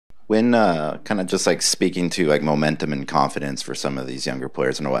When kind of just like speaking to like momentum and confidence for some of these younger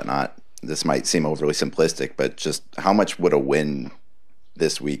players and whatnot, this might seem overly simplistic, but just how much would a win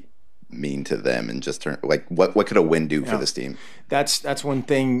this week mean to them, and just like what could a win do for this team? That's one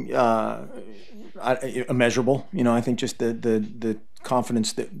thing immeasurable. I think just the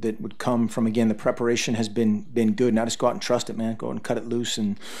confidence that would come from, again, the preparation has been good. Now just go out and trust it, man. Go out and cut it loose,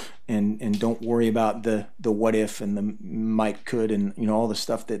 and don't worry about the what if and the might could, and all the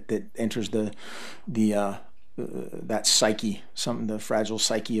stuff that enters the that psyche, the fragile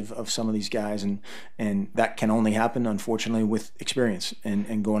psyche of some of these guys, and that can only happen, unfortunately, with experience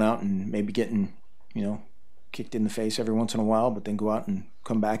and going out and maybe getting kicked in the face every once in a while, but then go out and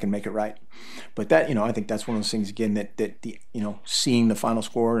come back and make it right. But that, I think that's one of those things, again, that the seeing the final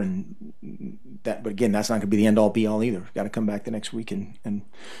score and that, but again, that's not going to be the end all be all either. Got to come back the next week and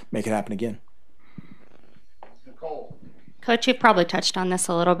make it happen again. Nicole. Coach, you've probably touched on this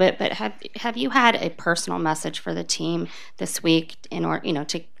a little bit, but have you had a personal message for the team this week in order,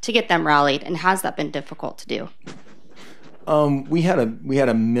 to get them rallied, and has that been difficult to do? We had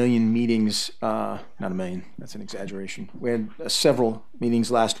a million meetings, not a million, that's an exaggeration. We had several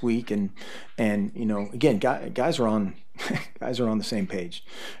meetings last week, and again, guys are on the same page,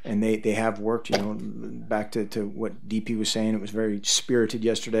 and they have worked. Back to what DP was saying, it was very spirited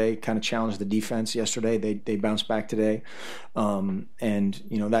yesterday. Kind of challenged the defense yesterday. They bounced back today, and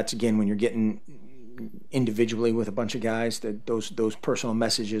that's, again, when you're getting individually with a bunch of guys, that those personal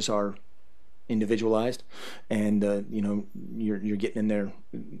messages are individualized, and you're getting in their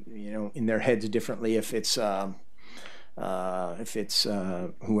in their heads differently if it's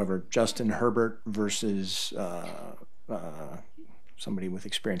whoever, Justin Herbert versus somebody with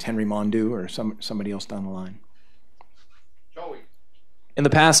experience, Henry Mondu, or somebody else down the line. Joey. In the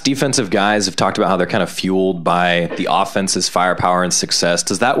past, defensive guys have talked about how they're kind of fueled by the offense's firepower and success.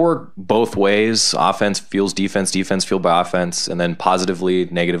 Does that work both ways? Offense fuels defense, defense fueled by offense, and then positively,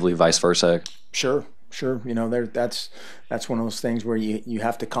 negatively, vice versa? Sure. That's one of those things where you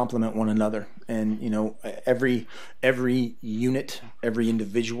have to complement one another, and every unit, every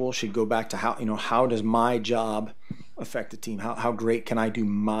individual should go back to how does my job affect the team? How great can I do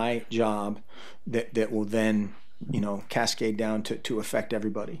my job that will then cascade down to affect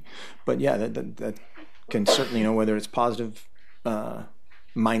everybody. But yeah, that can certainly, whether it's positive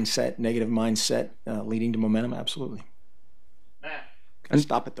mindset, negative mindset, leading to momentum, absolutely. Matt.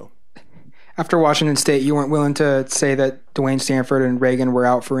 Stop it though. After Washington State, you weren't willing to say that Dwayne Stanford and Reagan were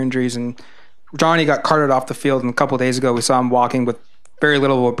out for injuries, and Johnny got carted off the field, and a couple of days ago we saw him walking with very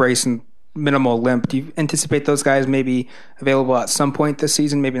little of a brace and minimal limp. Do you anticipate those guys maybe available at some point this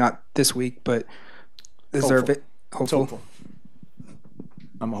season? Maybe not this week, but is there hopeful?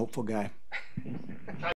 I'm a hopeful guy.